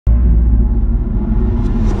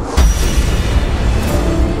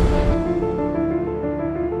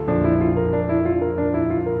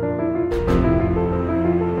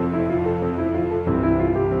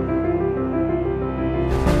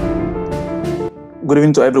Good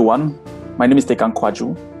evening to everyone. My name is Tekan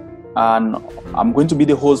Kwaju, and I'm going to be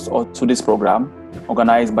the host of today's program,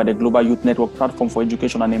 organized by the Global Youth Network Platform for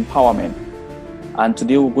Education and Empowerment. And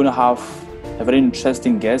today we're going to have a very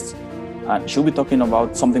interesting guest, and she'll be talking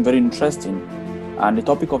about something very interesting. And the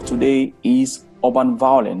topic of today is urban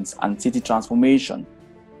violence and city transformation.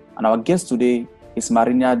 And our guest today is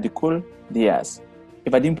Marina Ducul Diaz.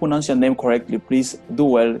 If I didn't pronounce your name correctly, please do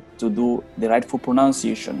well to do the rightful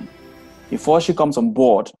pronunciation. Before she comes on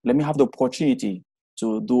board, let me have the opportunity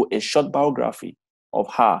to do a short biography of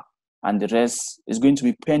her, and the rest is going to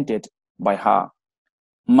be painted by her.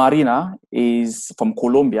 Marina is from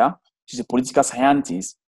Colombia. She's a political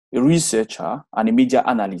scientist, a researcher, and a media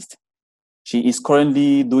analyst. She is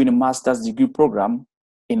currently doing a master's degree program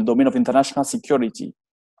in the domain of international security,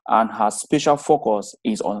 and her special focus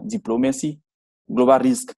is on diplomacy, global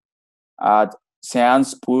risk at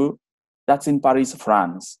Sciences Po, that's in Paris,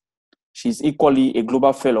 France. She's equally a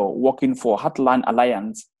global fellow working for Heartland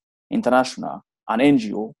Alliance International, an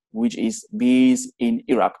NGO which is based in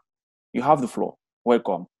Iraq. You have the floor.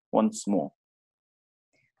 Welcome once more.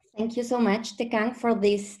 Thank you so much, Tekan, for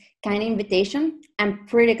this kind invitation. I'm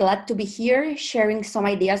pretty glad to be here sharing some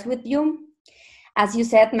ideas with you. As you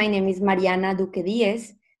said, my name is Mariana Duque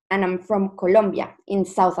Diaz, and I'm from Colombia in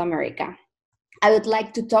South America. I would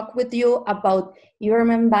like to talk with you about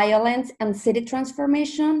urban violence and city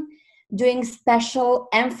transformation, doing special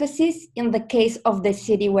emphasis in the case of the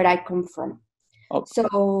city where I come from. Okay.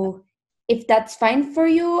 So if that's fine for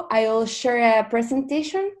you, I'll share a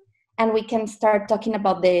presentation and we can start talking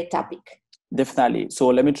about the topic. Definitely. So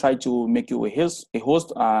let me try to make you a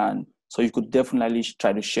host, and so you could definitely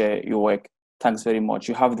try to share your work. Thanks very much.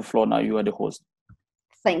 You have the floor now. You are the host.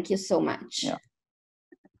 Thank you so much. Yeah.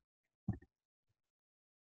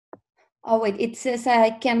 Oh, wait, it says I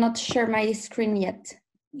cannot share my screen yet.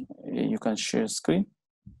 You can share screen.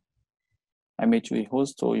 I made you a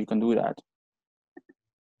host, so you can do that.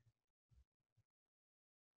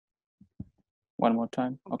 One more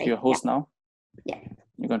time. Okay, you're host now? Yeah.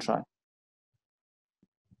 You can try.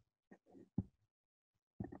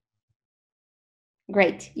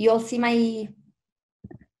 Great. You all see my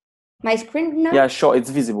screen now? Yeah, sure. It's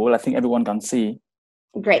visible. I think everyone can see.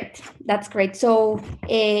 Great. That's great. So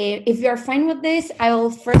if you're fine with this, I'll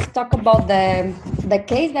first talk about the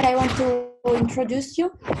case that I want to introduce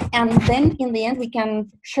you. And then in the end, we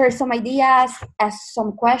can share some ideas, ask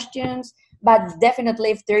some questions. But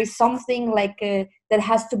definitely, if there is something like that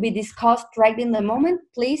has to be discussed right in the moment,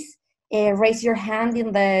 please raise your hand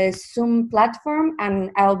in the Zoom platform,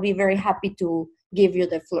 and I'll be very happy to give you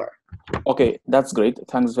the floor. Okay, that's great.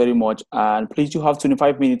 Thanks very much. And please, you have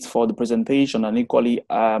 25 minutes for the presentation. And equally,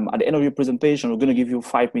 at the end of your presentation, we're going to give you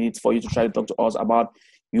 5 minutes for you to try to talk to us about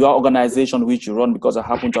your organization which you run, because I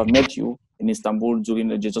happen to have met you in Istanbul during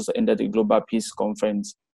the just ended the Global Peace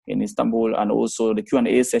Conference in Istanbul. And also the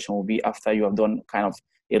Q&A session will be after you have done kind of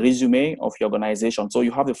a resume of your organization. So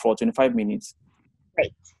you have the floor, 25 minutes.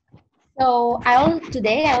 Great. So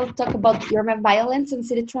today I'll talk about urban violence and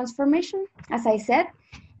city transformation, as I said.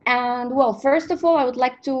 And well, first of all, I would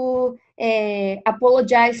like to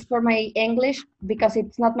apologize for my English because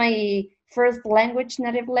it's not my first language,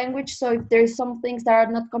 native language. So if there's some things that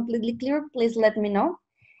are not completely clear, please let me know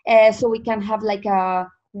so we can have like a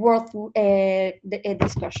worth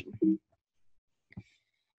discussion.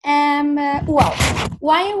 Well,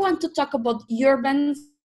 why I want to talk about urban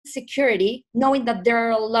security, knowing that there are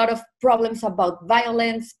a lot of problems about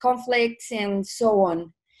violence, conflicts, and so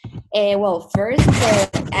on. Well, first,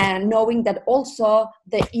 knowing that also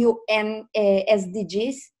the UN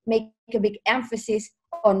SDGs make a big emphasis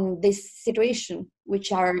on this situation,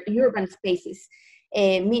 which are urban spaces.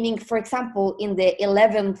 Meaning, for example, in the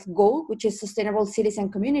 11th goal, which is sustainable cities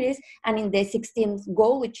and communities, and in the 16th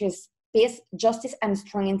goal, which is peace, justice, and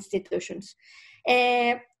strong institutions.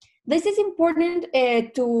 This is important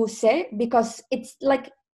to say because it's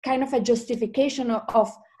like kind of a justification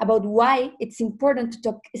of about why it's important to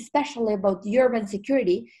talk especially about urban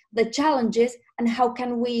security, the challenges, and how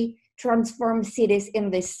can we transform cities in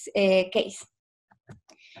this case.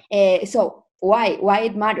 So why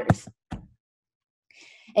it matters?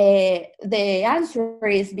 The answer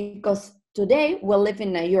is because today we live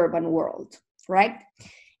in a urban world, right?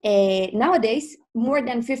 Nowadays, more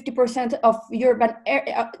than 50% of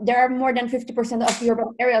there are more than 50% of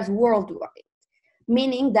urban areas worldwide,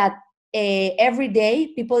 meaning that every day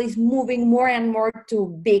people is moving more and more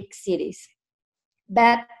to big cities.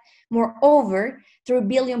 But moreover, 3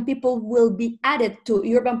 billion people will be added to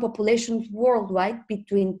urban populations worldwide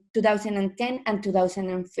between 2010 and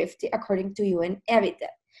 2050, according to UN Habitat,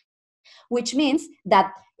 which means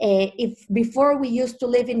that if before we used to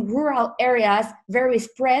live in rural areas, very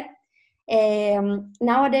spread,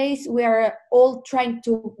 nowadays we are all trying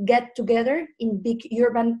to get together in big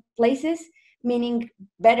urban places, meaning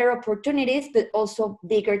better opportunities, but also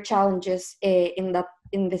bigger challenges in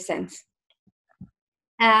the sense.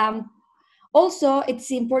 Also, it's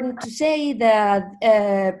important to say that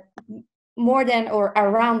more than or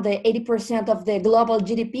around the 80% of the global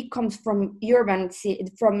GDP comes from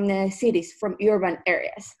cities, from urban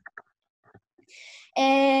areas.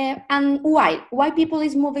 And why people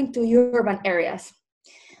is moving to urban areas?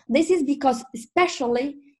 This is because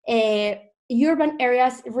especially urban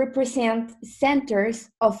areas represent centers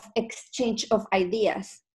of exchange of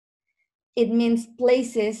ideas. It means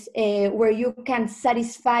places where you can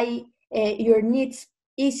satisfy your needs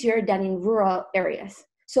easier than in rural areas.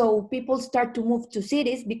 So people start to move to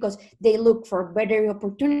cities because they look for better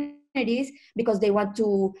opportunities, because they want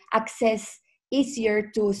to access easier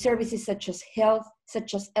to services such as health,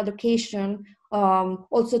 such as education,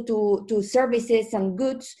 also to services and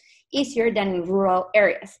goods easier than in rural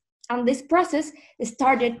areas. And this process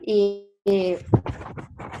started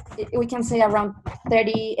we can say around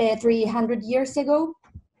 300 years ago,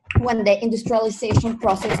 when the industrialization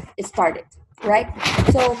process started, right?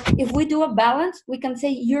 So if we do a balance, we can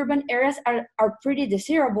say urban areas are pretty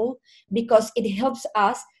desirable because it helps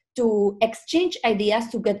us to exchange ideas,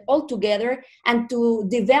 to get all together, and to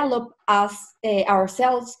develop us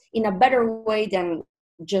ourselves in a better way than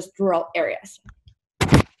just rural areas.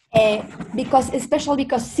 Especially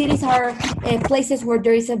because cities are places where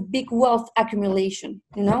there is a big wealth accumulation,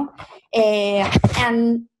 you know,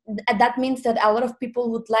 and that means that a lot of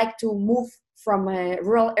people would like to move from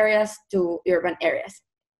rural areas to urban areas.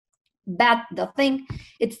 But the thing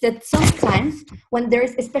is that sometimes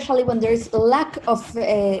especially when there's lack of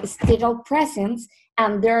statal presence,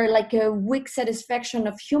 and there are like a weak satisfaction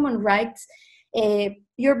of human rights,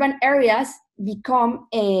 urban areas become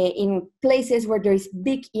in places where there is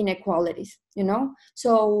big inequalities, you know.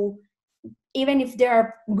 So even if they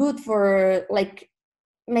are good for like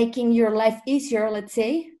making your life easier, let's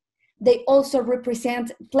say, they also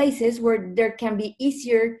represent places where there can be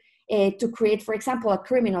easier to create, for example, a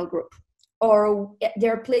criminal group. Or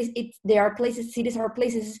cities are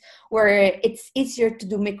places where it's easier to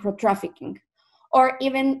do micro trafficking, or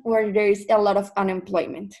even where there is a lot of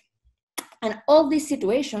unemployment. And all these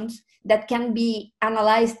situations that can be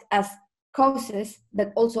analyzed as causes,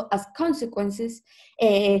 but also as consequences,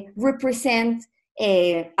 represent,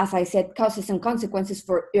 as I said, causes and consequences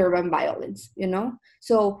for urban violence, you know?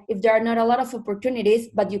 So if there are not a lot of opportunities,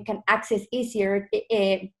 but you can access easier,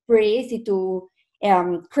 pretty easy to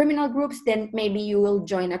criminal groups, then maybe you will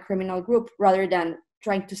join a criminal group rather than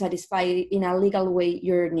trying to satisfy in a legal way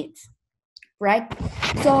your needs, right?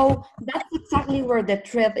 So that's exactly where the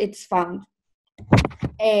threat is found.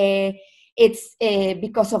 It's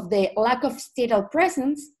because of the lack of statal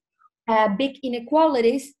presence, big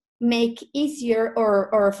inequalities make easier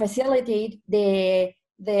or facilitate the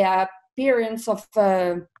appearance of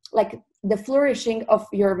like the flourishing of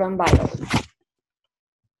urban violence.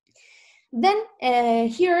 Then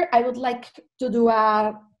here I would like to do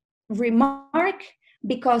a remark,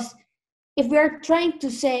 because if we are trying to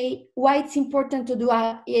say why it's important to do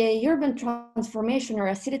a urban transformation or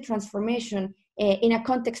a city transformation in a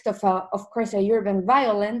context of course, a urban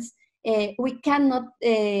violence, we cannot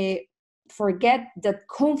forget that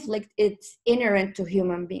conflict is inherent to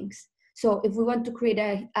human beings. So if we want to create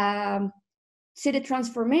a city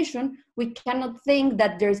transformation, we cannot think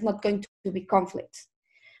that there's not going to be conflicts.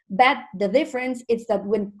 But the difference is that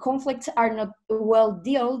when conflicts are not well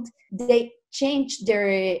dealt, they change their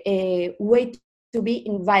way to be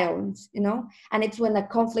in violence, you know? And it's when a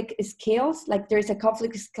conflict scales, like there's a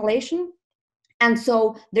conflict escalation, and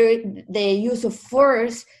so the use of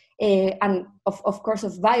force and of course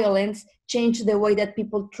of violence change the way that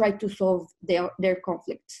people try to solve their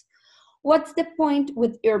conflicts. What's the point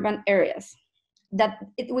with urban areas? That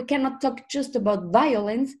we cannot talk just about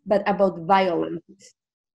violence, but about violence.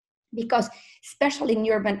 Because especially in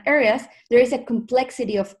urban areas, there is a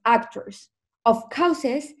complexity of actors, of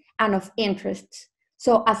causes, and of interests.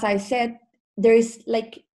 So as I said, there is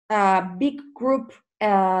like a big group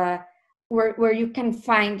where you can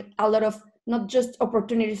find a lot of not just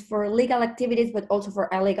opportunities for legal activities, but also for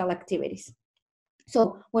illegal activities.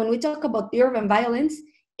 So when we talk about urban violence,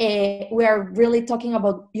 we are really talking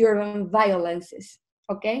about urban violences,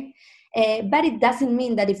 okay? But it doesn't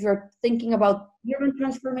mean that if you're thinking about urban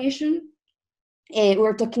transformation,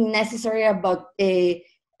 we're talking necessarily about a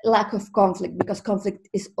lack of conflict, because conflict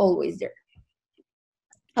is always there.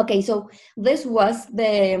 Okay, so this was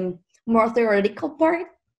more theoretical part.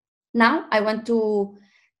 Now I want to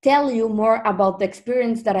tell you more about the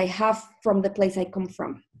experience that I have from the place I come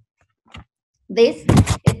from. It's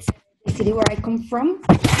the city where I come from.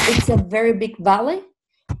 It's a very big valley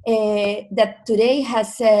that today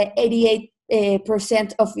has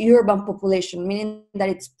 88% of urban population, meaning that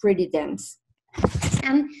it's pretty dense.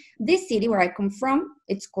 And this city where I come from,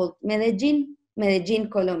 it's called Medellin,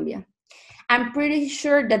 Colombia. I'm pretty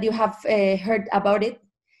sure that you have heard about it,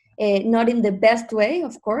 not in the best way,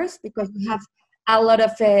 of course, because we have a lot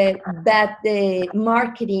of bad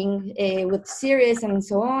marketing with series and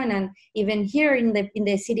so on. And even here in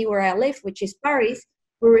the city where I live, which is Paris,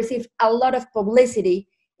 we receive a lot of publicity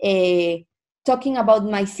talking about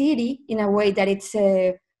my city in a way that it's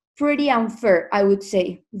pretty unfair, I would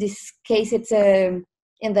say. This case, it's in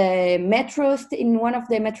the metros, in one of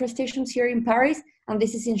the metro stations here in Paris, and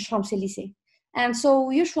this is in Champs-Élysées. And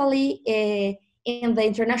so usually in the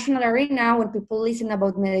international arena, when people listen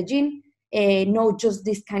about Medellin, know just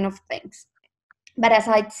these kind of things. But as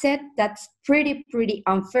I said, that's pretty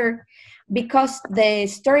unfair, because the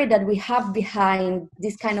story that we have behind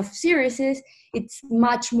this kind of series is it's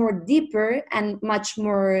much more deeper and much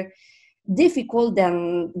more difficult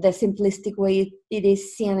than the simplistic way it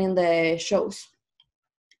is seen in the shows.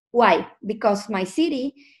 Why? Because my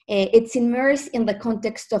city, it's immersed in the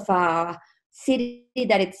context of a city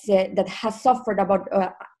that has suffered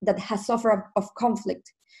of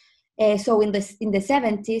conflict. So in the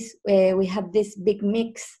 70s, we had this big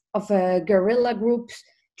mix of guerrilla groups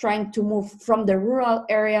trying to move from the rural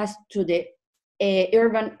areas to the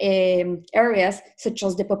urban areas, such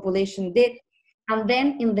as the population did. And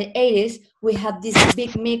then in the 80s, we had this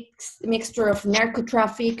big mixture of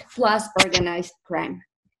narco-traffic plus organized crime.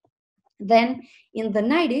 Then in the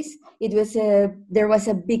 90s, there was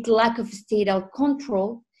a big lack of state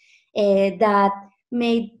control that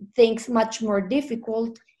made things much more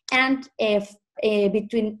difficult. And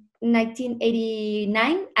between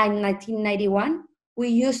 1989 and 1991, we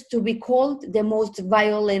used to be called the most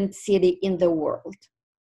violent city in the world.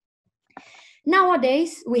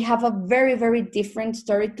 Nowadays, we have a very different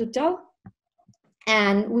story to tell,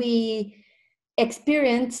 and we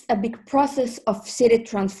experienced a big process of city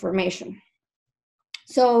transformation.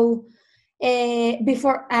 So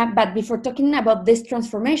before talking about this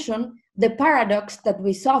transformation, the paradox that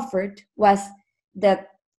we suffered was that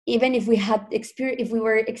even if we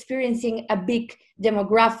were experiencing a big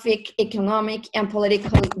demographic, economic, and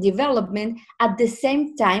political development, at the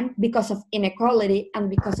same time, because of inequality and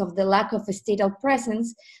because of the lack of a statal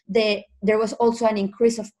presence, there was also an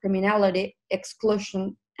increase of criminality,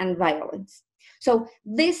 exclusion, and violence. So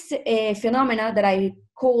this phenomena that I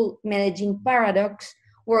call Medellin paradox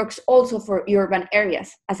works also for urban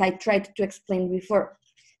areas, as I tried to explain before.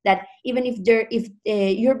 That even if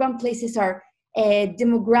urban places are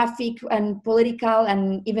demographic and political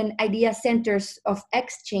and even idea centers of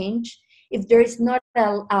exchange, if there is not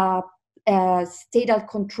a statal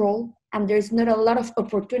control and there is not a lot of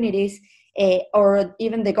opportunities or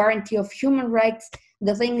even the guarantee of human rights,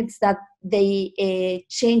 the thing is that they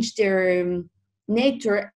change their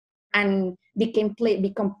nature and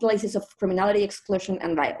become places of criminality, exclusion,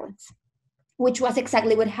 and violence, which was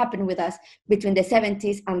exactly what happened with us between the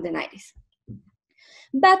 70s and the 90s.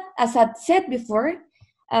 But as I said before,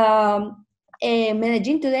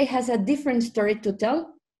 Medellin today has a different story to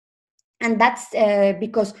tell. And that's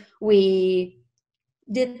because we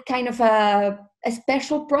did kind of a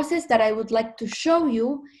special process that I would like to show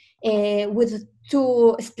you with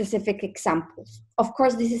two specific examples. Of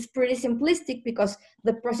course, this is pretty simplistic because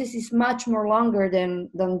the process is much more longer than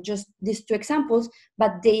just these two examples,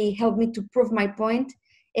 but they help me to prove my point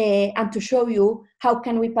and to show you how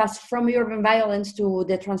can we pass from urban violence to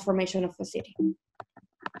the transformation of a city.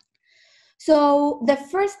 So the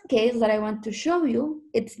first case that I want to show you,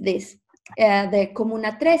 it's this, the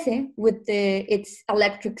Comuna 13 with its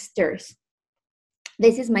electric stairs.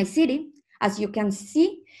 This is my city. As you can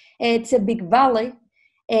see, it's a big valley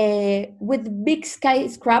with big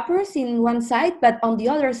skyscrapers in one side, but on the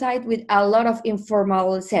other side with a lot of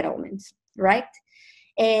informal settlements, right?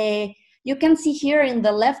 You can see here in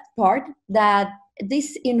the left part that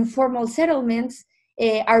these informal settlements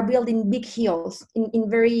are built in big hills, in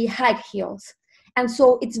very high hills. And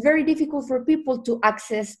so it's very difficult for people to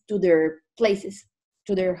access to their places,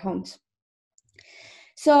 to their homes.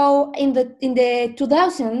 So in the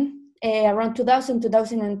 2000, around 2000,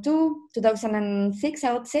 2002, 2006,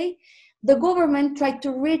 I would say, the government tried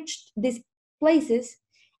to reach these places,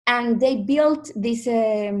 and they built this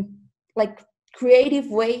creative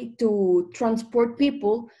way to transport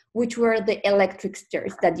people, which were the electric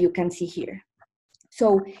stairs that you can see here. So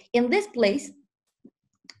in this place,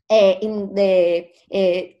 in the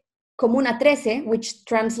Comuna 13, which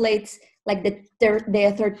translates like the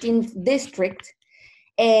 13th district,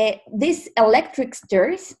 these electric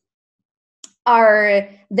stairs are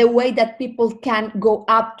the way that people can go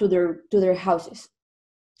up to their houses.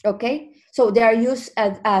 Okay, so they are used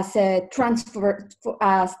as a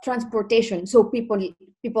transportation, so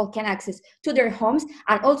people can access to their homes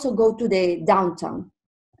and also go to the downtown.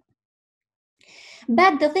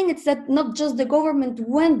 But the thing is that not just the government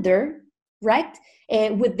went there, right,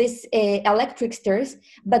 with these electric stairs,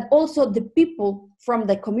 but also the people from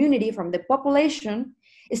the community, from the population,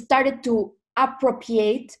 started to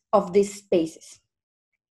appropriate of these spaces.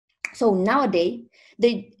 So nowadays,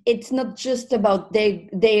 it's not just about the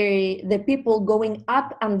people going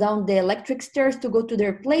up and down the electric stairs to go to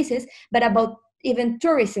their places, but about even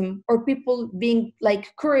tourism or people being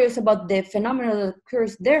like curious about the phenomenon that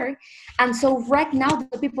occurs there. And so right now,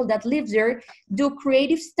 the people that live there do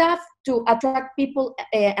creative stuff to attract people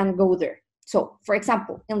and go there. So, for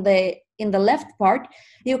example, in the left part,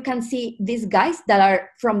 you can see these guys that are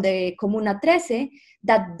from the Comuna 13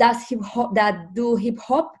 that do hip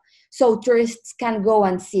hop, so tourists can go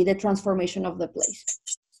and see the transformation of the place.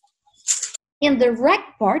 In the right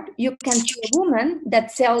part, you can see a woman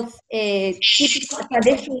that sells typical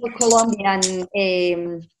traditional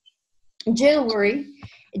Colombian jewelry,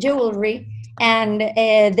 and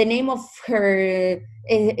the name of her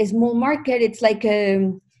small market, it's like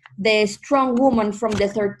the strong woman from the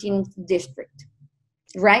 13th district,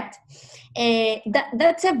 right?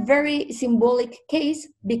 That's a very symbolic case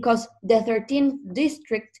because the 13th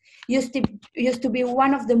district used to be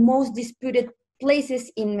one of the most disputed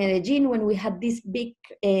places in Medellin when we had this big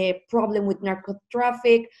problem with narco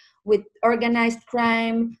traffic, with organized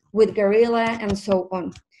crime, with guerrilla, and so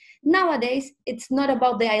on. Nowadays, it's not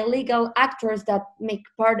about the illegal actors that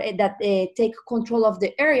take control of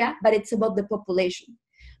the area, but it's about the population,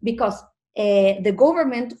 because the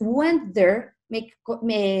government went there,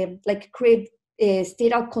 create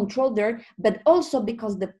state control there, but also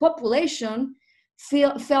because the population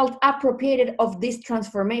felt appropriated of this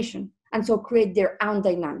transformation, and so create their own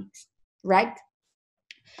dynamics, right?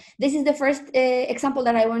 This is the first example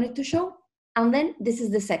that I wanted to show, and then this is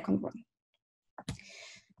the second one.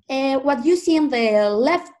 What you see in the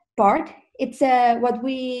left part, it's what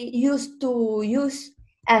we used to use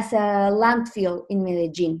as a landfill in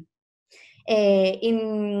Medellin.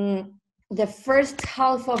 In the first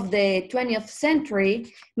half of the 20th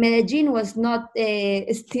century, Medellin was not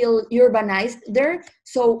still urbanized there,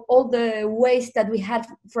 so all the waste that we had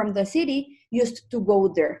from the city used to go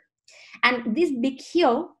there. And this big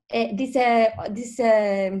hill, this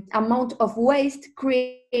amount of waste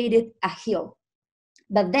created a hill.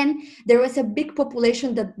 But then there was a big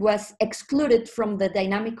population that was excluded from the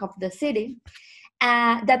dynamic of the city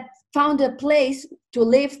that found a place to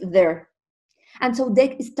live there. And so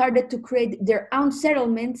they started to create their own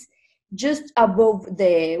settlements just above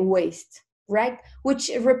the waste, right? Which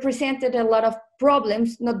represented a lot of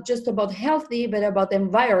problems, not just about healthy, but about the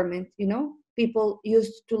environment, you know? People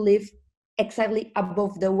used to live exactly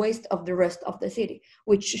above the waste of the rest of the city,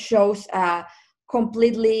 which shows a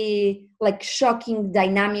completely like shocking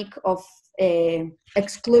dynamic of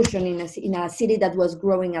exclusion in a city that was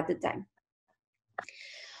growing at the time.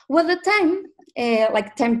 With the time,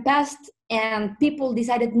 time passed, and people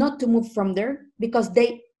decided not to move from there because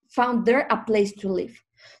they found there a place to live.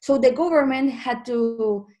 So the government had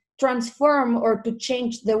to transform or to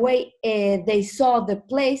change the way they saw the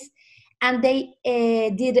place, and they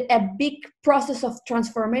did a big process of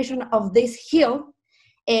transformation of this hill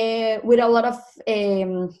with a lot of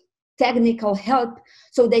technical help,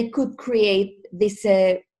 so they could create this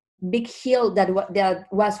big hill that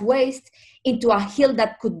was waste into a hill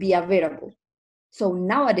that could be available. So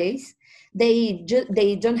nowadays, they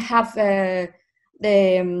don't have they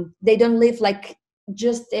don't live like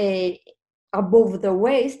just above the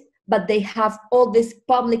waste, but they have all these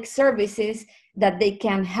public services that they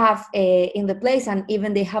can have in the place, and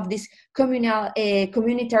even they have this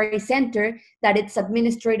communitary center that it's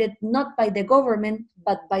administrated not by the government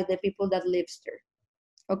but by the people that lives there.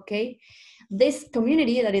 Okay, this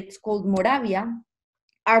community that it's called Moravia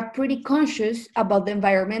are pretty conscious about the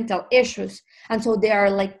environmental issues, and so they are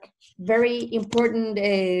like very important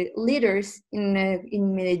leaders in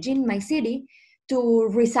Medellin, my city, to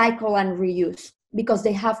recycle and reuse, because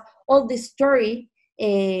they have all this story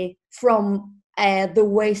from the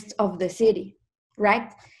waste of the city,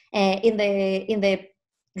 right? In the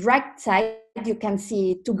right side, you can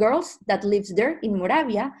see two girls that lives there in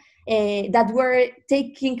Moravia that were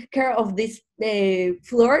taking care of this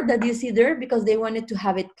floor that you see there because they wanted to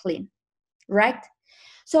have it clean, right?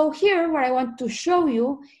 So here, what I want to show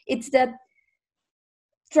you, it's that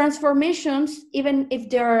transformations, even if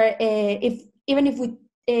there are, even if we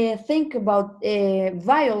think about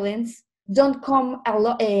violence, don't come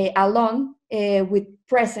alone with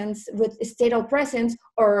presence, with statal presence,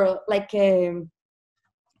 or like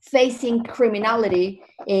facing criminality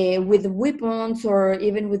with weapons or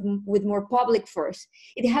even with more public force.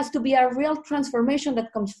 It has to be a real transformation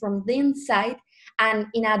that comes from the inside and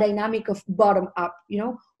in a dynamic of bottom up, you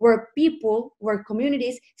know, where people, where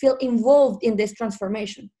communities feel involved in this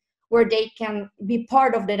transformation, where they can be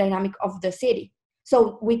part of the dynamic of the city.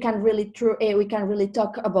 So we can really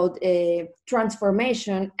talk about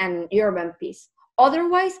transformation and urban peace.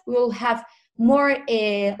 Otherwise, we will have more,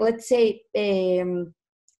 let's say,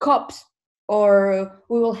 cops, or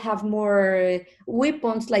we will have more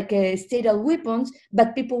weapons, like statal weapons,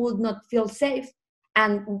 but people would not feel safe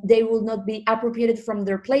and they will not be appropriated from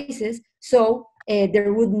their places. So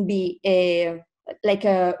there wouldn't be like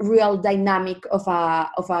a real dynamic of a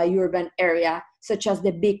urban area, such as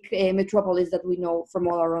the big metropolis that we know from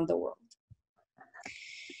all around the world.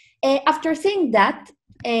 After saying that,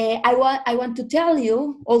 I want to tell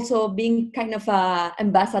you, also being kind of an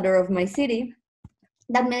ambassador of my city,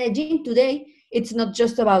 that Medellin today, it's not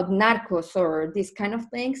just about narcos or these kind of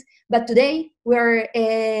things, but today we're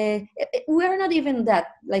not even that.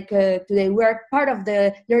 Like today, we're part of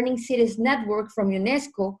the Learning Cities Network from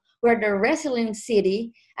UNESCO. We're the resilient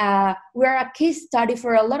city. We're a case study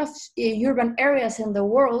for a lot of urban areas in the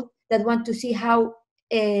world that want to see how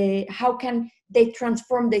can they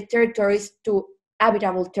transform their territories to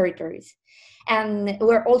habitable territories. And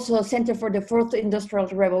we're also a center for the fourth industrial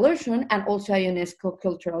revolution and also a UNESCO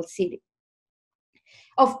cultural city.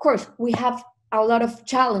 Of course, we have a lot of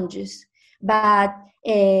challenges, but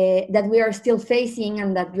that we are still facing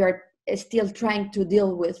and that we are still trying to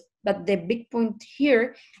deal with. But the big point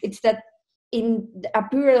here is that in a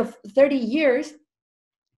period of 30 years,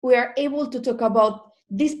 we are able to talk about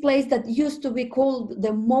this place that used to be called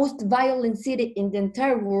the most violent city in the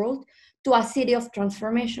entire world to a city of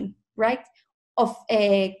transformation, right? Of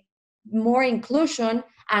more inclusion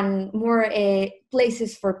and more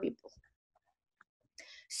places for people.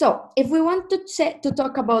 So if we want to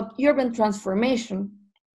talk about urban transformation,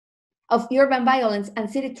 of urban violence and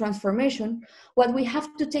city transformation, what we have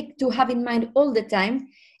to have in mind all the time,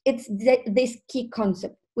 it's this key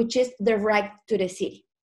concept, which is the right to the city.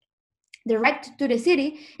 The right to the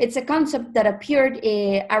city, it's a concept that appeared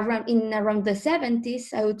around the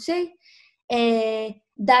 70s, I would say,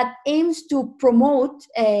 that aims to promote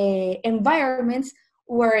environments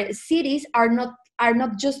where cities are not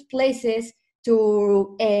just places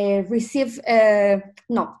to to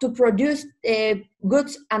produce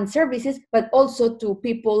goods and services, but also to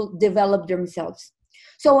people develop themselves.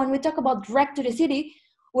 So when we talk about right to the city,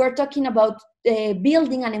 we're talking about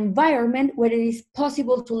building an environment where it is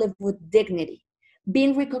possible to live with dignity,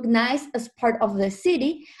 being recognized as part of the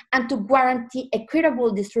city, and to guarantee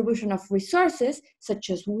equitable distribution of resources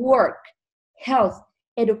such as work, health,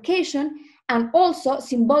 education, and also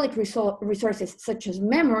symbolic resources such as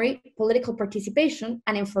memory, political participation,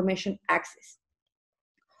 and information access.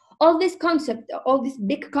 All this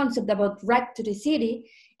big concept about right to the city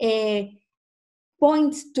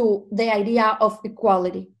points to the idea of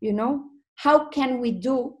equality, you know? How can we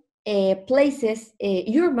do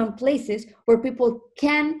urban places where people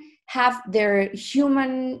can have their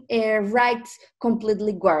human rights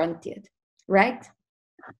completely guaranteed, right?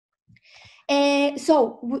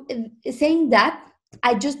 Saying that,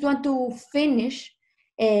 I just want to finish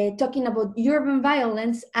talking about urban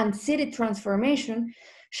violence and city transformation,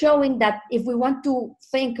 showing that if we want to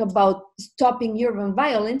think about stopping urban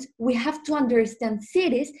violence, we have to understand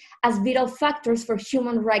cities as vital factors for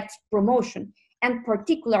human rights promotion, and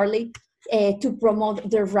particularly to promote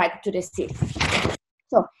the right to the city.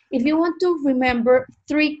 So if you want to remember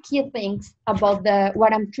three key things about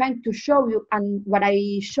what I'm trying to show you and what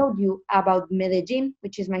I showed you about Medellin,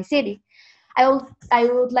 which is my city, I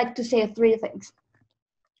would like to say three things.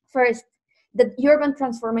 First, that urban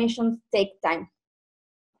transformations take time.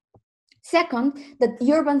 Second, that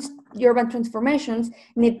urban transformations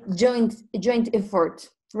need joint efforts,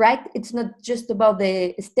 right? It's not just about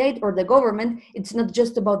the state or the government. It's not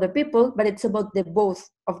just about the people, but it's about the both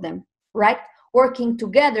of them, right? Working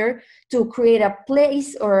together to create a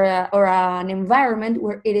place or an environment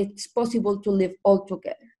where it is possible to live all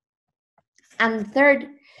together. And third,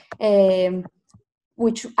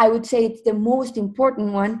 which I would say it's the most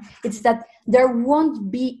important one, it's that there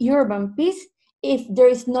won't be urban peace if there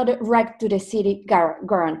is not a right to the city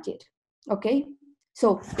guaranteed. Okay?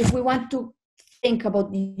 So if we want to think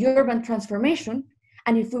about the urban transformation,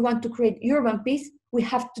 and if we want to create urban peace, we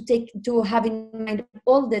have to have in mind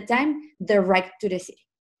all the time the right to the city.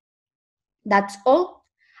 That's all.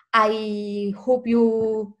 I hope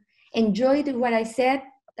you enjoyed what I said,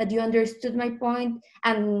 that you understood my point,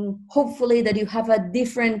 and hopefully that you have a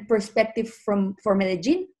different perspective for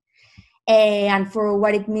Medellin and for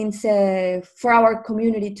what it means for our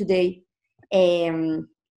community today, and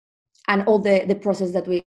all the process that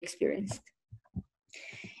we experienced.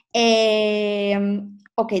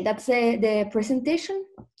 Okay, that's the presentation.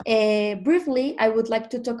 Briefly, I would like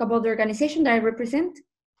to talk about the organization that I represent.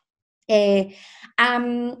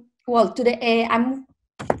 Well, today I'm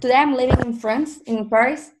living in France, in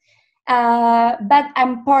Paris, but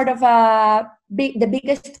I'm part of the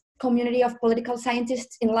biggest community of political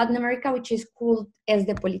scientists in Latin America, which is called Es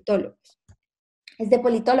de Politólogos. Es de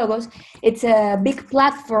Politólogos, it's a big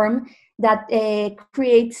platform that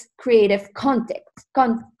creates creative content,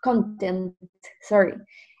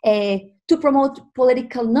 to promote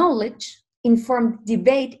political knowledge, informed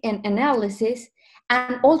debate and analysis,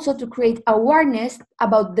 and also to create awareness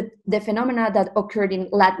about the phenomena that occurred in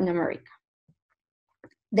Latin America.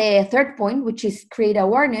 The third point, which is create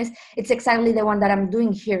awareness, it's exactly the one that I'm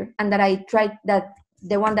doing here, and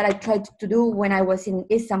the one that I tried to do when I was in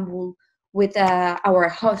Istanbul with our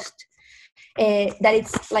host. That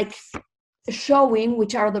it's like showing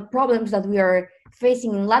which are the problems that we are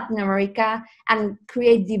facing in Latin America, and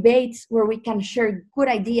create debates where we can share good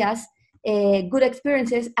ideas, good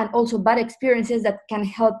experiences, and also bad experiences that can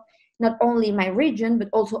help not only my region, but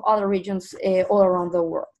also other regions all around the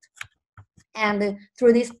world. And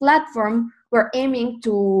through this platform, we're aiming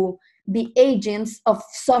to be agents of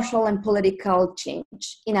social and political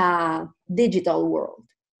change in a digital world.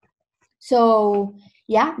 So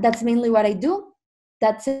yeah, that's mainly what I do.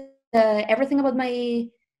 That's everything about my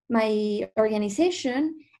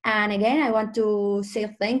organization. And again, I want to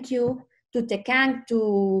say thank you to TECANC,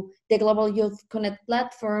 to the Global Youth Connect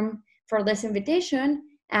platform for this invitation.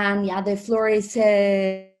 And yeah, the floor is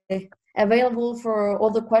available for all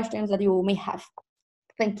the questions that you may have.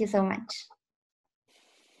 Thank you so much.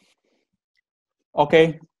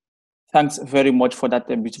 Okay, thanks very much for that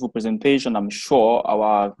beautiful presentation. I'm sure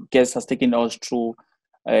our guest has taken us through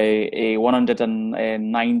a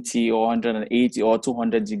 190 or 180 or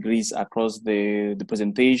 200 degrees across the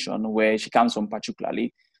presentation, where she comes from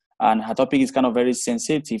particularly. And her topic is kind of very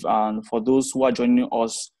sensitive. And for those who are joining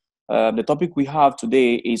us, the topic we have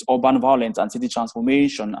today is urban violence and city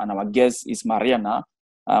transformation. And our guest is Mariana,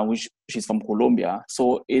 which she's from Colombia.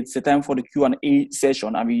 So it's a time for the Q&A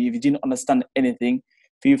session. I mean, if you didn't understand anything,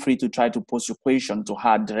 feel free to try to post your question to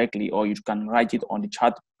her directly, or you can write it on the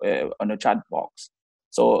chat box.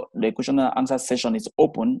 So the question and answer session is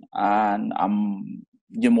open, and I'm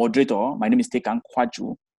the moderator. My name is TECANC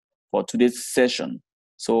Kwaju for today's session.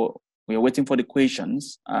 So we are waiting for the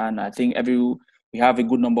questions, and I think we have a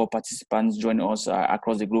good number of participants joining us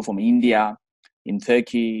across the globe, from India, in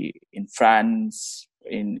Turkey, in France,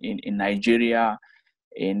 in Nigeria,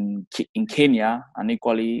 in Kenya, and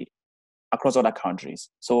equally across other countries.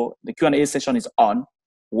 So the Q&A session is on,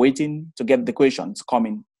 waiting to get the questions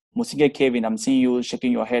coming. Musige Kevin, I'm seeing you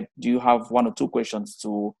shaking your head. Do you have one or two questions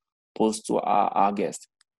to pose to our guest?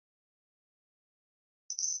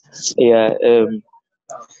 Yeah.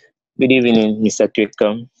 Good evening, Mr.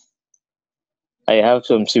 TECANC. I have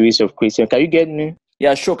some series of questions. Can you get me?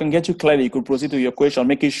 Yeah, sure. Can get you clearly. You could proceed to your question.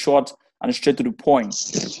 Make it short and straight to the point.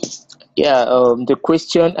 Yeah. The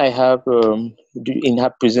question I have in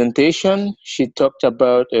her presentation, she talked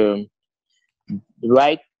about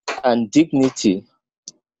right and dignity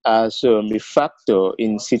as a factor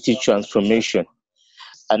in city transformation.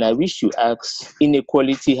 And I wish to ask,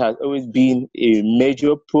 inequality has always been a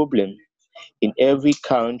major problem in every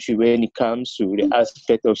country when it comes to the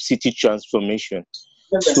aspect of city transformation.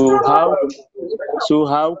 So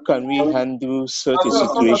how can we handle such a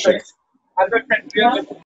situation?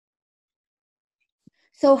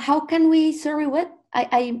 So how can we, sorry, what?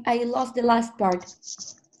 I lost the last part.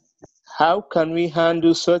 How can we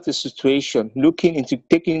handle such a situation, taking into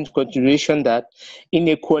consideration that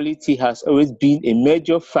inequality has always been a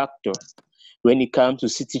major factor when it comes to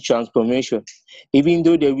city transformation, even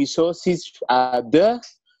though the resources are there,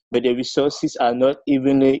 but the resources are not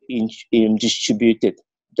evenly distributed?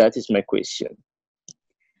 That is my question.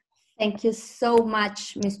 Thank you so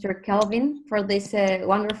much, Mr. Kelvin, for this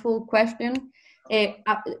wonderful question.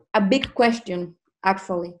 A big question,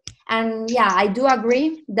 actually. And yeah, I do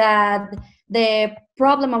agree that the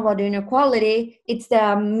problem about inequality, it's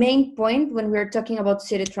the main point when we're talking about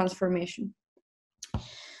city transformation.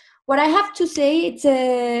 What I have to say, it's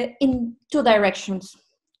in two directions.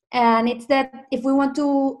 And it's that if we want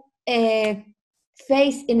to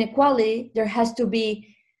face inequality, there has to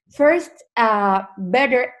be first a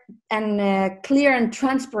better and clear and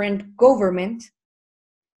transparent government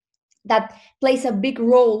that plays a big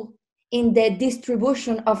role in the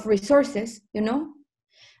distribution of resources, you know,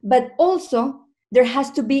 but also there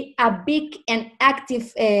has to be a big and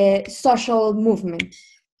active social movement,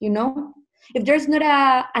 you know. If there's not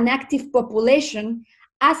an active population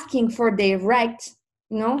asking for their rights,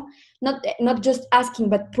 you know, not just asking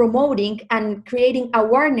but promoting and creating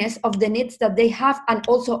awareness of the needs that they have and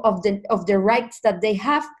also of the rights that they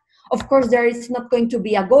have, of course there is not going to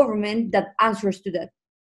be a government that answers to that,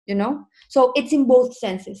 you know. So it's in both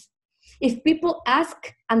senses. If people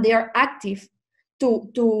ask and they are active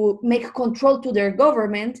to make control to their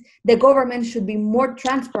government, the government should be more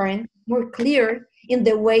transparent, more clear in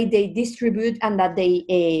the way they distribute and that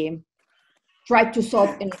they try to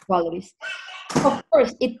solve inequalities. Of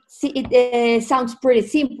course, it sounds pretty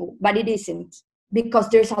simple, but it isn't, because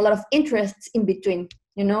there's a lot of interests in between,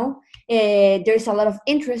 you know. There's a lot of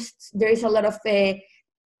interests, there is a lot of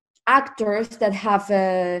actors that have,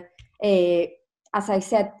 as I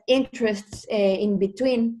said, interests in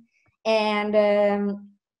between. And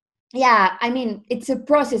yeah, I mean, it's a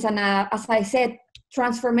process. And as I said,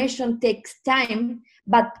 transformation takes time.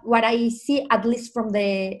 But what I see, at least from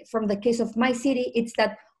the case of my city, it's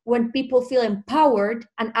that when people feel empowered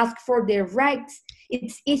and ask for their rights,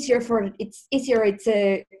 it's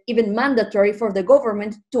even mandatory for the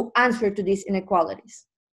government to answer to these inequalities.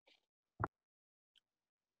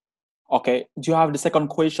 Okay, do you have the second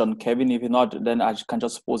question, Kevin? If not, then I can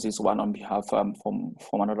just pose this one on behalf from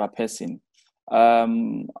another person.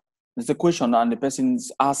 There's a question, and the person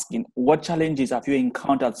is asking, what challenges have you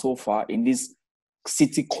encountered so far in this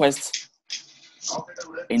city quest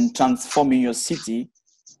in transforming your city,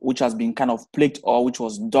 which has been kind of plagued, or which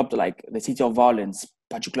was dubbed like the city of violence,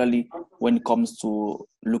 particularly when it comes to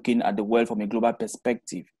looking at the world from a global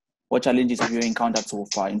perspective? What challenges have you encountered so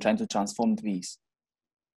far in trying to transform these?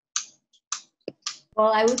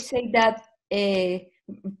 Well, I would say that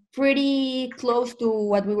pretty close to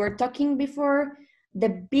what we were talking before.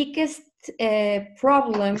 The biggest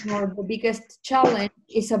problem or the biggest challenge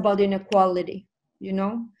is about inequality, you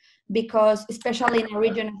know, because especially in a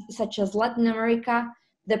region such as Latin America,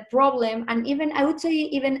 the problem, and even I would say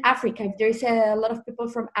even Africa, if there is a lot of people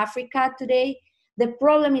from Africa today, the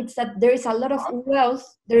problem is that there is a lot of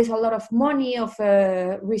wealth, there is a lot of money, of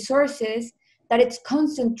resources, that it's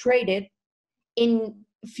concentrated in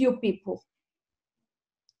few people.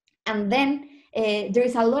 And then there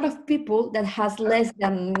is a lot of people that has less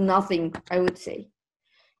than nothing, I would say.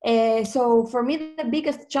 So for me, the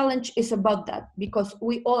biggest challenge is about that, because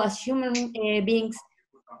we all as human beings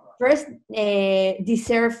first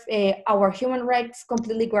deserve our human rights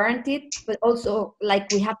completely guaranteed, but also like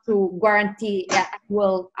we have to guarantee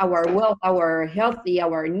well our wealth, our healthy,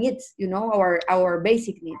 our needs, you know, our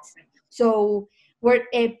basic needs. So we're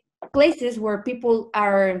places where people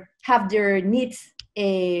have their needs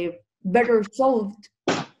better solved,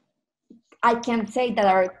 I can say that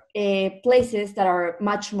are places that are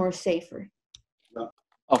much more safer.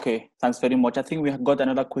 Okay, thanks very much. I think we have got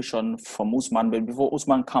another question from Usman, but before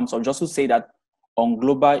Usman comes, I'll just to say that on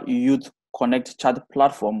Global Youth Connect Chat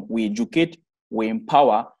platform, we educate, we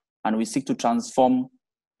empower, and we seek to transform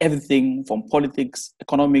everything from politics,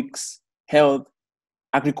 economics, health,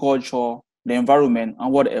 agriculture, the environment,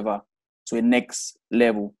 and whatever to a next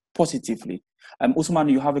level positively. Usman,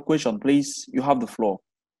 you have a question, please. You have the floor.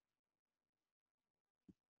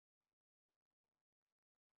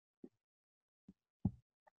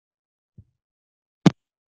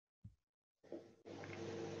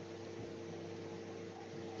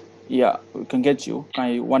 Yeah, we can get you.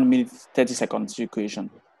 1 minute, 30 seconds, your question.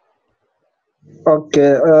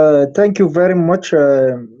 Okay, thank you very much,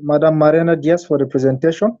 Madam Mariana Diaz, for the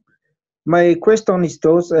presentation. My question is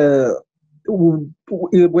those, in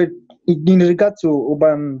regard to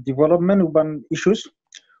urban development, urban issues,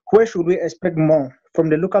 where should we expect more, from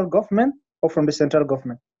the local government or from the central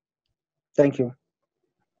government? Thank you.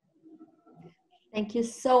 Thank you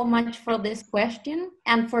so much for this question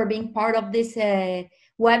and for being part of this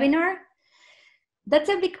webinar. That's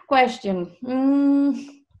a big question.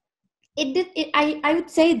 I would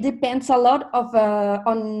say it depends a lot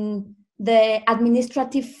on the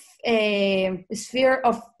administrative sphere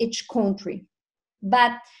of each country.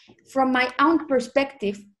 But from my own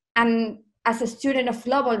perspective, and as a student of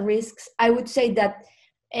global risks, I would say that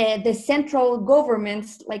the central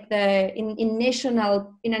governments, like in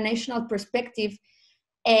a national perspective,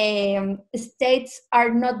 states are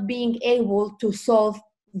not being able to solve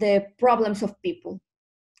the problems of people.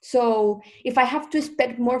 So if I have to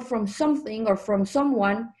expect more from something or from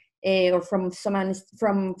someone or from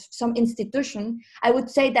some institution, I would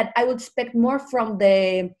say that I would expect more from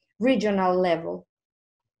the regional level.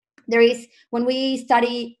 There is, when we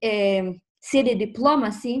study city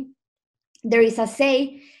diplomacy, there is a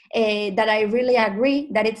say that I really agree,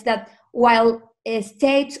 that it's that while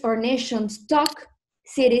states or nations talk,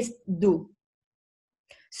 cities do.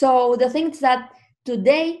 So the thing is that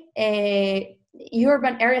today,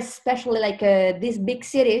 urban areas, especially like these big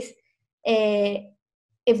cities,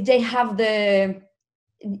 if they have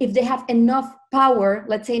enough power,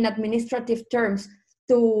 let's say in administrative terms,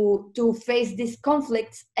 to face these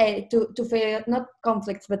conflicts, to face not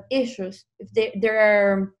conflicts but issues, if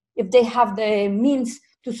they have the means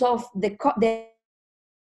to solve the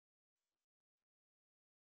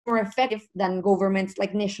more effective than governments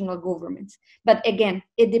like national governments. But again,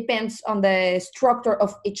 it depends on the structure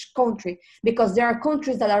of each country, because there are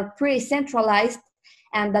countries that are pretty centralized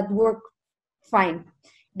and that work fine.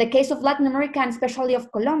 The case of Latin America, and especially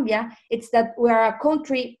of Colombia, it's that we are a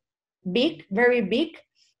country big, very big,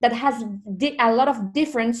 that has a lot of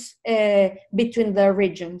difference between the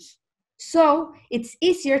regions. So it's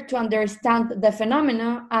easier to understand the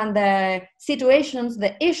phenomena and the situations,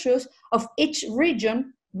 the issues of each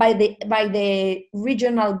region by the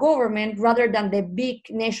regional government rather than the big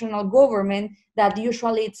national government that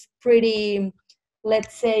usually it's pretty,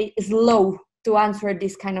 let's say, slow to answer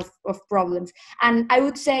this kind of problems. And I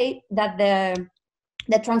would say that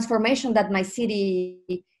the transformation that my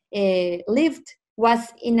city lived was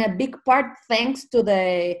in a big part thanks to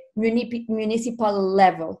the municipal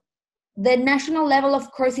level. The national level,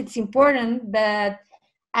 of course, it's important, but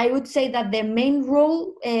I would say that the main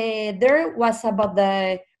role there was about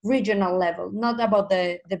the regional level, not about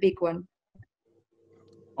the big one.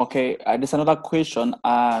 Okay, there's another question,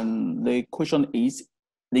 and the question is,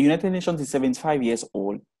 the United Nations is 75 years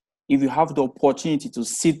old. If you have the opportunity to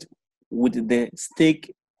sit with the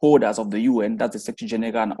stakeholders of the UN, that's the Secretary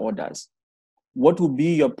General and others, what would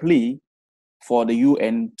be your plea for the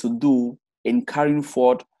UN to do in carrying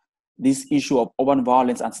forward this issue of urban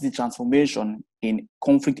violence and city transformation in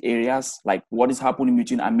conflict areas, like what is happening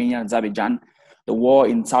between Armenia and Azerbaijan, the war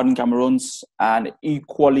in southern Cameroon, and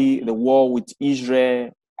equally the war with Israel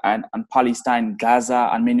and Palestine, Gaza,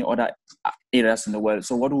 and many other areas in the world?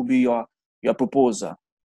 So what would be your proposal?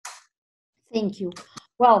 Thank you.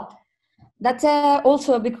 Well, that's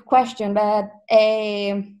also a big question, but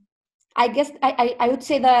I guess I would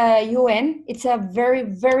say the UN, it's a very,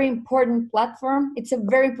 very important platform. It's a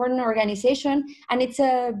very important organization, and it's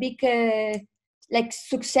a big, like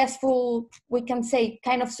successful, we can say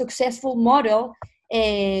kind of successful model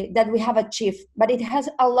that we have achieved. But it has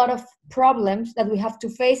a lot of problems that we have to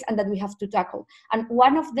face and that we have to tackle. And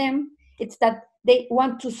one of them, it's that they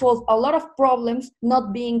want to solve a lot of problems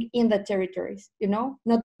not being in the territories,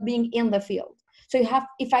 not being in the field. So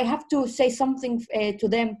if I have to say something to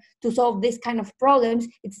them to solve this kind of problems,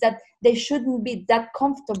 it's that they shouldn't be that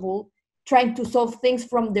comfortable trying to solve things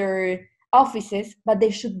from their offices, but they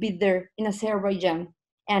should be there in Azerbaijan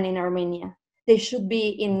and in Armenia. They should be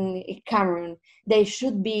in Cameroon. They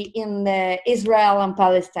should be in Israel and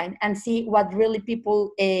Palestine and see what really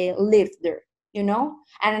people live there,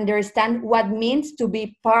 and understand what means to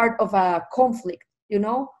be part of a conflict,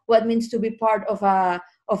 what means to be part of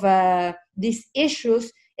these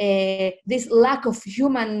issues, this lack of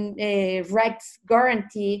human rights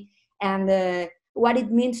guarantee, and what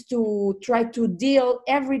it means to try to deal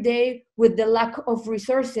every day with the lack of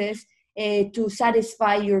resources to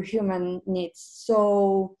satisfy your human needs.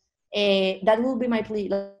 So that will be my plea.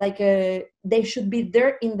 Like they should be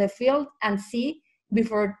there in the field and see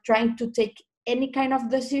before trying to take any kind of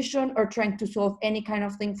decision or trying to solve any kind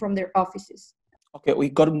of thing from their offices. Okay, we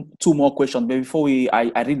got two more questions. But before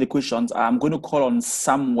I read the questions, I'm going to call on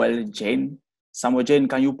Samuel Jane. Samuel Jane,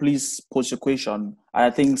 can you please post your question? I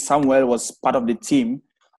think Samuel was part of the team.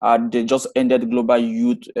 They just ended the Global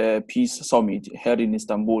Youth Peace Summit held in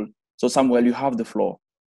Istanbul. So Samuel, you have the floor.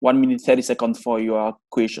 1 minute, 30 seconds for your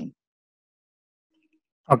question.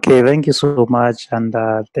 Okay, thank you so much. And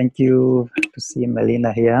thank you to see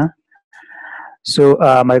Melina here. So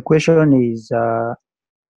my question is,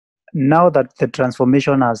 now that the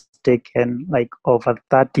transformation has taken like over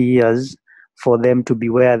 30 years for them to be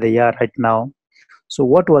where they are right now, so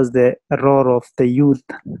what was the role of the youth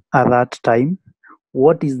at that time?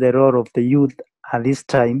 What is the role of the youth at this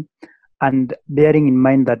time? and bearing in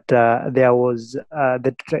mind that there was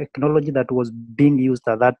the technology that was being used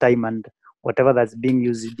at that time and whatever that's being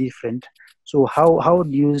used is different. So how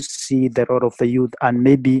do you see the role of the youth, and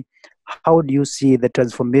maybe how do you see the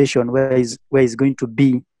transformation where is going to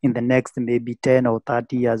be in the next maybe 10 or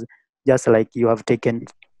 30 years, just like you have taken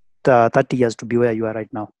 30 years to be where you are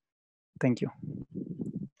right now? Thank you.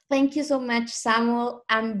 Thank you so much, Samuel.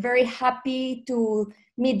 I'm very happy to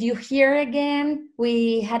meet you here again.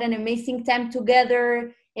 We had an amazing time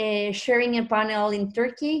together, sharing a panel in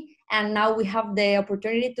Turkey, and now we have the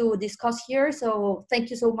opportunity to discuss here. So thank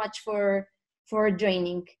you so much for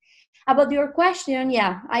joining. About your question,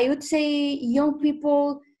 yeah, I would say young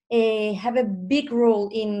people have a big role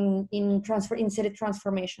in city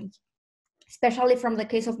transformations, especially from the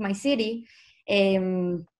case of my city.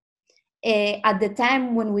 At the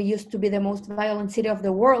time when we used to be the most violent city of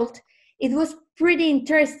the world, it was pretty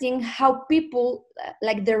interesting how people,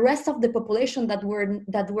 like the rest of the population that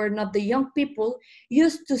were not the young people,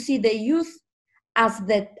 used to see the youth as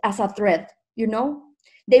a threat. You know,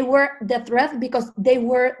 they were the threat because they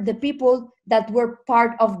were the people that were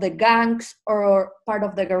part of the gangs or part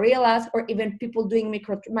of the guerrillas, or even people doing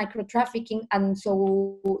micro trafficking and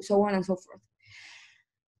so on and so forth.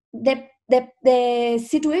 The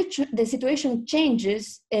situation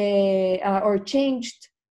changes or changed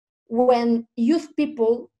when youth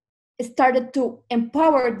people started to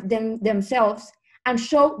empower themselves and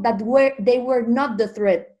show that they were not the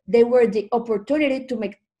threat, they were the opportunity to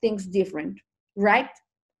make things different, right?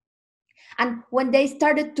 And when they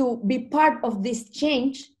started to be part of this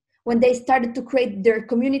change, when they started to create their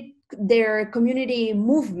community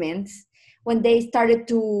movements, when they started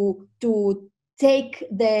to take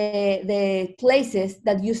the places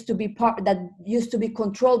that used to be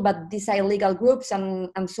controlled by these illegal groups and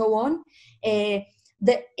so on,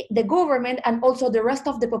 the government and also the rest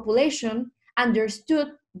of the population understood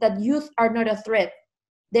that youth are not a threat;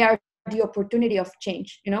 they are the opportunity of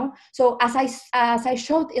change. You know. So as I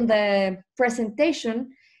showed in the presentation,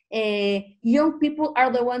 young people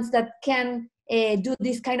are the ones that can do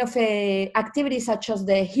this kind of activities such as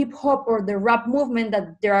the hip hop or the rap movement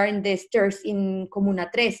that there are in the stairs in Comuna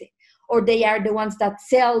 13, or they are the ones that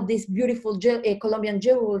sell this beautiful Colombian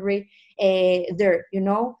jewelry there, you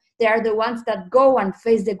know. They are the ones that go and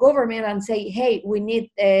face the government and say, hey, we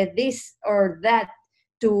need this or that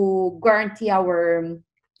to guarantee our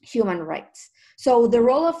human rights. So the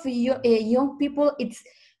role of young people, it's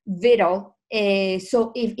vital.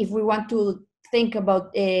 So if we want to think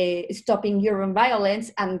about stopping urban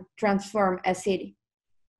violence and transform a city,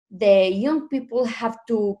 the young people have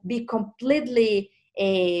to be completely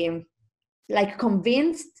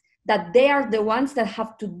convinced that they are the ones that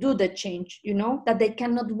have to do the change, you know, that they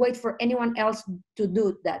cannot wait for anyone else to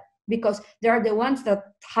do that, because they are the ones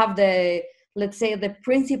that have the, let's say, the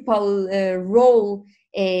principal role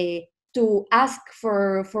to ask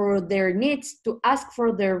for their needs, to ask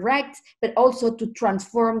for their rights, but also to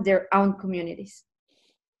transform their own communities.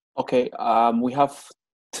 Okay, we have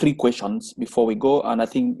 3 questions before we go, and I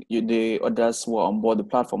think the others who are on board the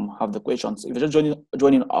platform have the questions. If you're just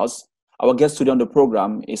joining us, our guest today on the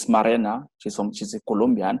program is Marena. She's a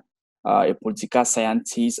Colombian, a political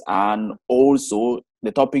scientist, and also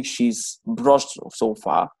the topic she's brushed so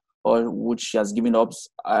far, or which she has given us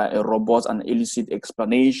a robust and elusive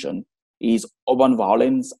explanation, is urban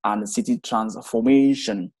violence and city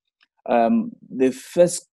transformation. The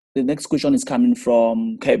next question is coming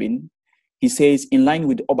from Kevin. He says, in line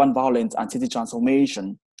with urban violence and city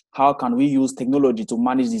transformation, how can we use technology to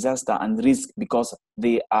manage disaster and risk because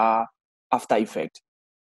they are after effect?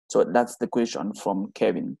 So that's the question from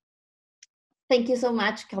Kevin. Thank you so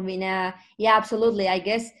much, Calvina. Yeah, absolutely. I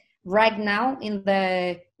guess right now in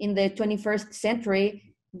the 21st century,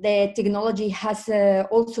 the technology has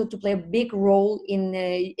also to play a big role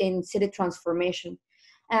in city transformation.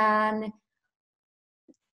 And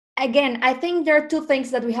again, I think there are 2 things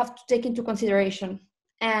that we have to take into consideration,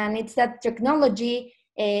 and it's that technology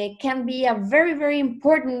can be a very, very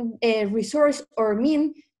important resource or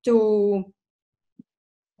mean to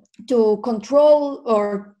control,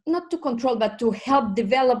 or not to control, but to help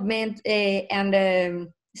development and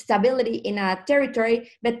stability in a territory,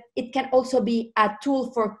 but it can also be a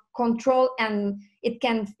tool for control, and it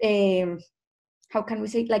can, how can we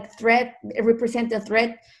say, represent a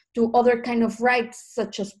threat to other kind of rights,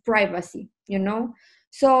 such as privacy, you know?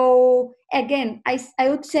 So again, I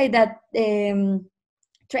would say that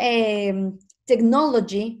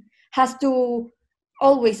technology has to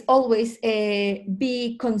always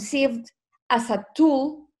be conceived as a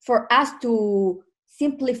tool for us to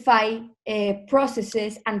simplify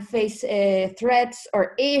processes and face threats or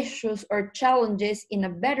issues or challenges in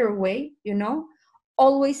a better way, you know.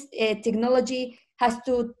 Always technology has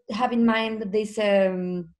to have in mind this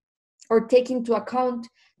or take into account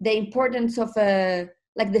the importance of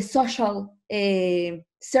like the social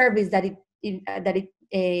service that it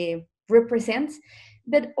represents,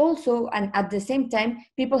 but also, and at the same time,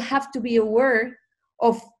 people have to be aware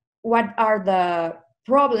of what are the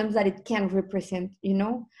problems that it can represent, you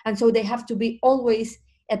know, and so they have to be always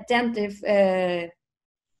attentive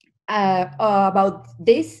about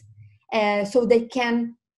this, so they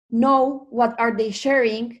can know what are they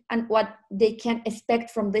sharing and what they can expect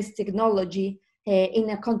from this technology in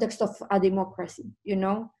a context of a democracy, you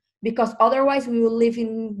know, because otherwise we will live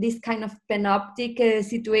in this kind of panoptic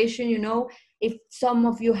situation, you know. If some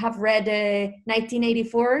of you have read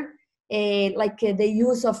 1984, the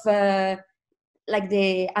use of like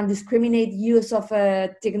the undiscriminated use of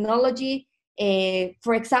technology,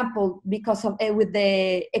 for example, because of with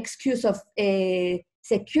the excuse of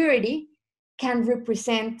security, can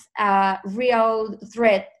represent a real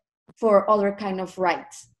threat for other kind of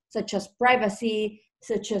rights, such as privacy,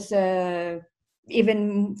 such as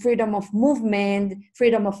even freedom of movement,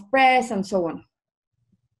 freedom of press, and so on.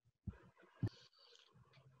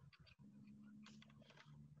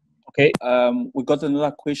 Okay, we got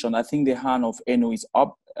another question. I think the hand of Eno is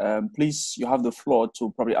up. Please, you have the floor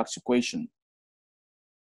to probably ask your question.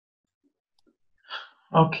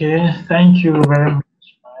 Okay, thank you very much.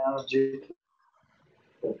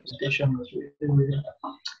 The presentation was really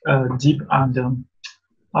deep, and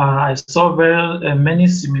I saw very many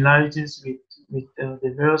similarities with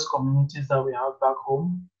the various communities that we have back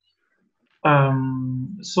home.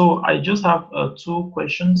 So I just have two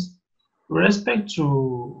questions with respect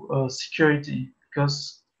to security,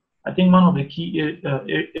 because I think one of the key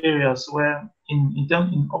areas where in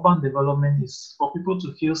urban development is for people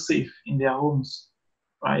to feel safe in their homes,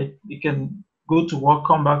 right? They can go to work,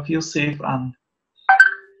 come back, feel safe, and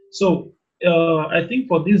so I think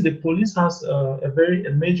for this the police has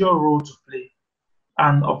a major role to play,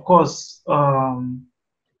 and of course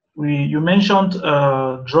you mentioned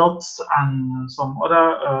drugs and some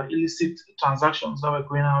other illicit transactions that were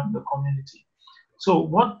going on in the community. So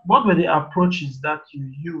what were the approaches that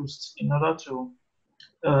you used in order to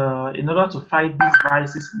fight these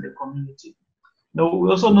vices in the community? Now, we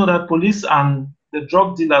also know that police and the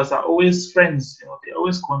drug dealers are always friends. You know, they're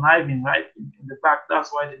always conniving, right, in the back.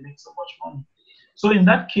 That's why they make so much money. So in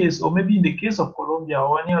that case, or maybe in the case of Colombia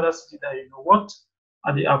or any other city that you know, what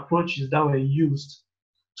are the approaches that were used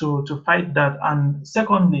to fight that? And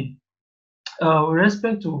secondly, with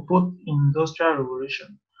respect to fourth industrial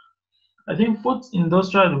revolution, I think fourth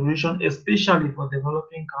industrial revolution, especially for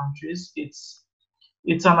developing countries, it's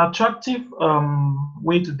an attractive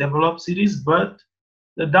way to develop cities, but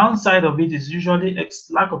the downside of it is usually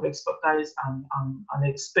lack of expertise and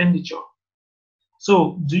expenditure.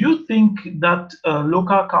 So do you think that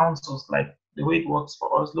local councils, like the way it works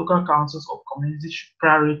for us, local councils of communities should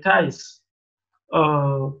prioritize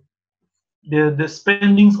the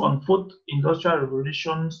spendings on fourth industrial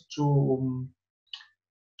revolutions to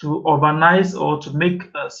urbanize or to make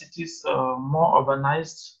cities more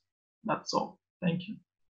urbanized? That's all. Thank you.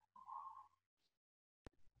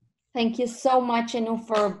 Thank you so much, Enu,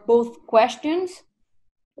 for both questions.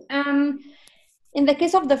 In the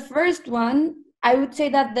case of the first one, I would say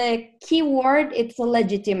that the key word is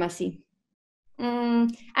legitimacy.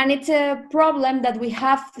 And it's a problem that we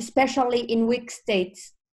have, especially in weak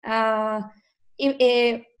states.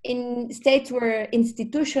 In states where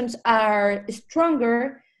institutions are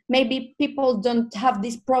stronger, maybe people don't have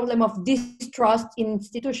this problem of distrust in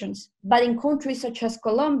institutions. But in countries such as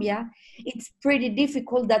Colombia, it's pretty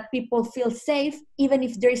difficult that people feel safe, even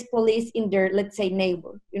if there is police in their, let's say,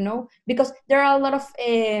 neighbor, you know, because there are a lot of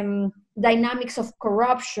dynamics of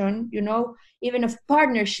corruption, you know, even of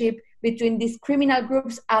partnership between these criminal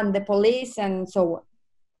groups and the police and so on.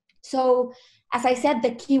 So, as I said,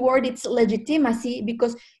 the key word is legitimacy,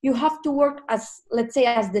 because you have to work as, let's say,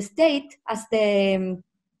 as the state, as the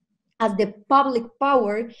public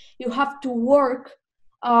power. You have to work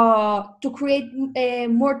to create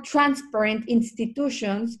more transparent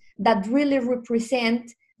institutions that really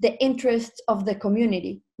represent the interests of the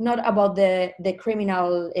community, not about the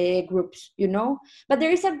criminal groups, you know. But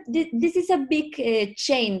this is a big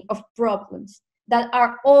chain of problems that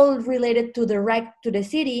are all related to the right to the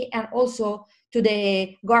city and also to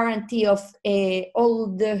the guarantee of all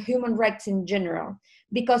the human rights in general.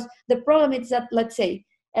 Because the problem is that, let's say,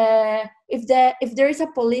 if there is a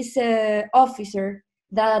police officer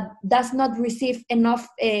that does not receive enough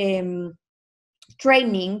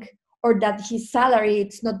training or that his salary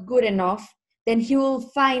it's not good enough, then he will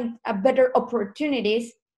find a better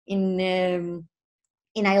opportunities in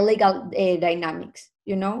illegal dynamics,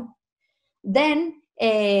 you know. Then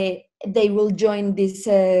they will join this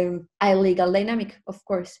illegal dynamic, of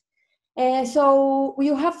course. So we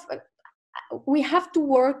have to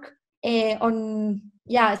work on,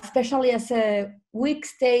 yeah, especially as weak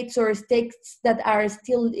states or states that are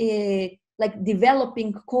still like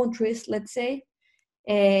developing countries, let's say,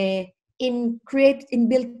 in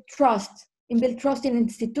build trust in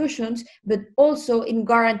institutions, but also in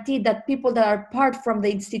guarantee that people that are part from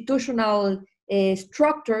the institutional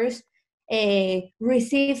structures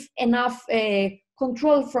receive enough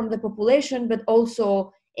control from the population, but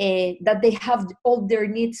also that they have all their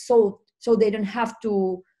needs solved, so they don't have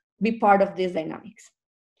to be part of these dynamics.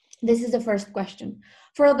 This is the first question.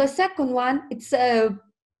 For the second one, it's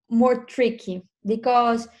more tricky,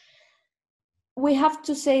 because we have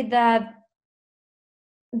to say that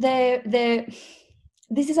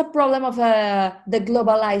this is a problem of the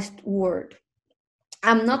globalized world.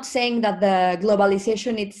 I'm not saying that the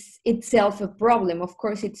globalization is itself a problem. Of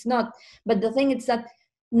course, it's not. But the thing is that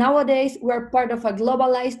nowadays we're part of a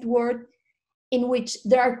globalized world in which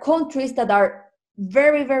there are countries that are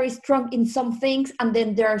very, very strong in some things, and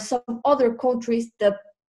then there are some other countries that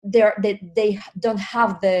they don't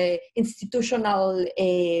have the institutional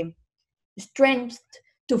strength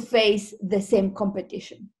to face the same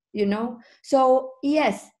competition, you know. So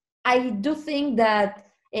yes, I do think that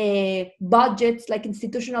budgets, like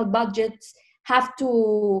institutional budgets, have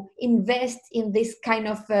to invest in this kind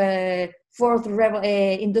of fourth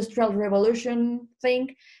industrial revolution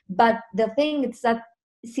thing. But the thing is that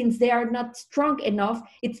since they are not strong enough,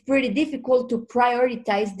 it's pretty difficult to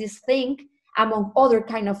prioritize this thing among other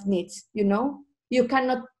kind of needs, you know. You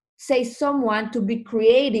cannot say someone to be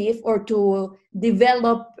creative or to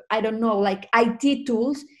develop, I don't know, like IT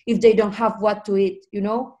tools if they don't have what to eat, you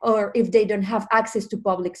know, or if they don't have access to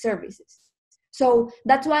public services. So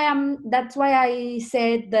that's why I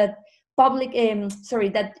said that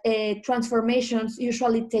transformations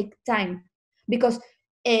usually take time, because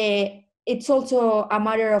it's also a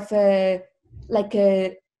matter of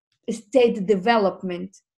state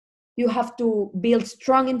development. You have to build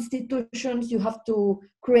strong institutions. You have to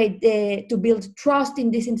to build trust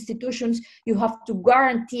in these institutions. You have to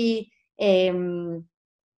guarantee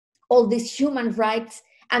all these human rights.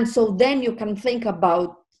 And so then you can think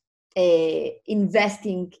about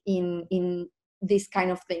investing in these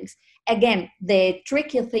kind of things. Again, the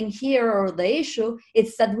tricky thing here, or the issue,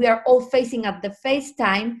 is that we are all facing at the same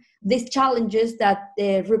time these challenges that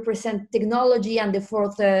represent technology and the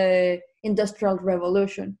fourth industrial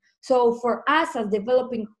revolution. So for us as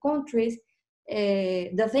developing countries,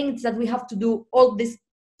 the thing is that we have to do all these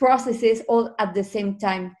processes all at the same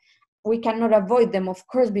time. We cannot avoid them, of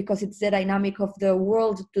course, because it's the dynamic of the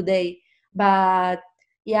world today. But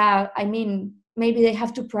yeah, I mean, maybe they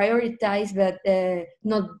have to prioritize, but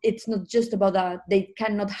it's not just about that. They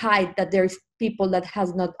cannot hide that there's people that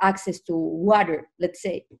has not access to water, let's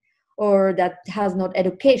say, or that has not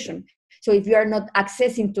education. So if you are not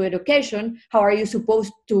accessing to education, how are you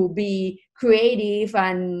supposed to be creative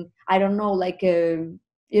and, I don't know, be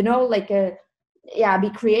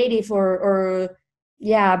creative or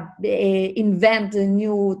invent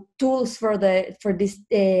new tools for this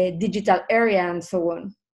digital area and so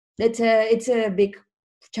on. It's a big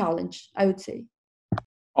challenge, I would say.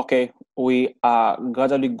 Okay, we are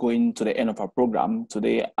gradually going to the end of our program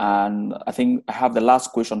today, and I think I have the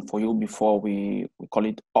last question for you before we call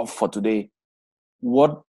it off for today.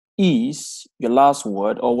 What is your last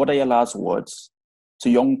word, or what are your last words to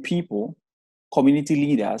young people, community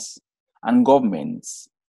leaders, and governments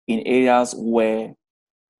in areas where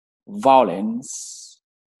violence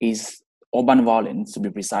is, urban violence to be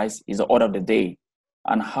precise, is the order of the day?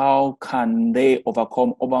 And how can they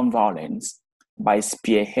overcome urban violence by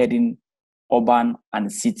spearheading urban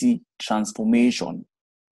and city transformation?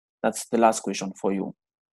 That's the last question for you.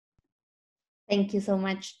 Thank you so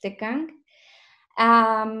much, Tekang.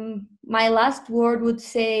 My last word would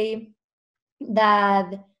say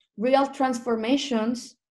that real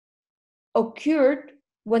transformations occurred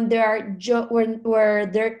when there are where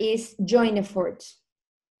there is joint efforts.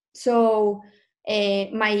 So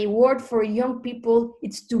my word for young people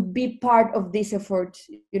is to be part of this effort,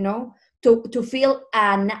 you know, to feel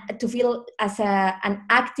as an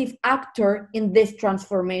active actor in these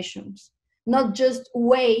transformations, not just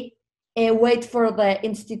wait for the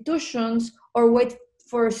institutions or wait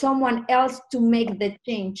for someone else to make the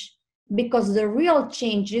change, because the real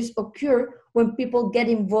changes occur when people get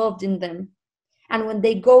involved in them and when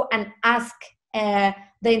they go and ask the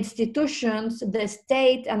institutions, the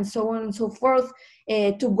state, and so on and so forth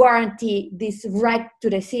to guarantee this right to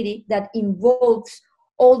the city that involves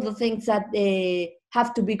all the things that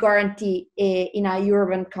have to be guaranteed in a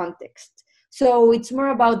urban context. So it's more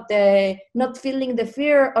about not feeling the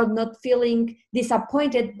fear or not feeling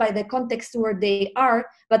disappointed by the context where they are,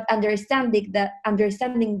 but understanding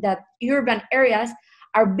that urban areas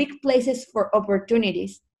are big places for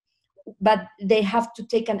opportunities, but they have to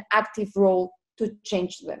take an active role to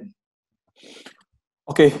change them.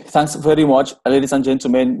 Okay, thanks very much, ladies and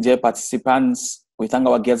gentlemen, dear participants. We thank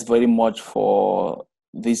our guests very much for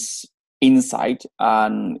this insight.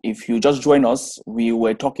 And if you just join us, we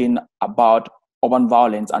were talking about urban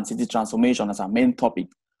violence and city transformation as our main topic.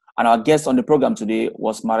 And our guest on the program today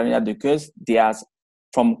was Mariana Diaz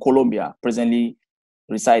from Colombia, presently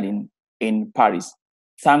residing in Paris.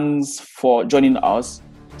 Thanks for joining us.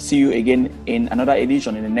 See you again in another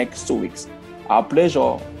edition in the next 2 weeks. Our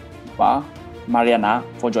pleasure, Mariana,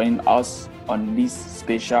 for joining us on this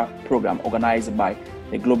special program organized by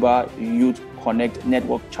the Global Youth Connect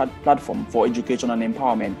Network chat platform for education and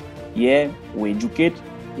empowerment. Here, we educate,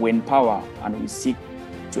 we empower, and we seek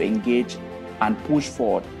to engage and push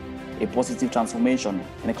forward a positive transformation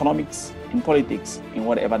in economics, in politics, in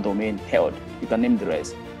whatever domain held. You can name the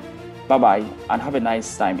rest. Bye-bye, and have a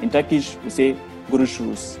nice time. In Turkish, we say,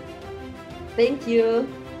 Görüşürüz. Thank you.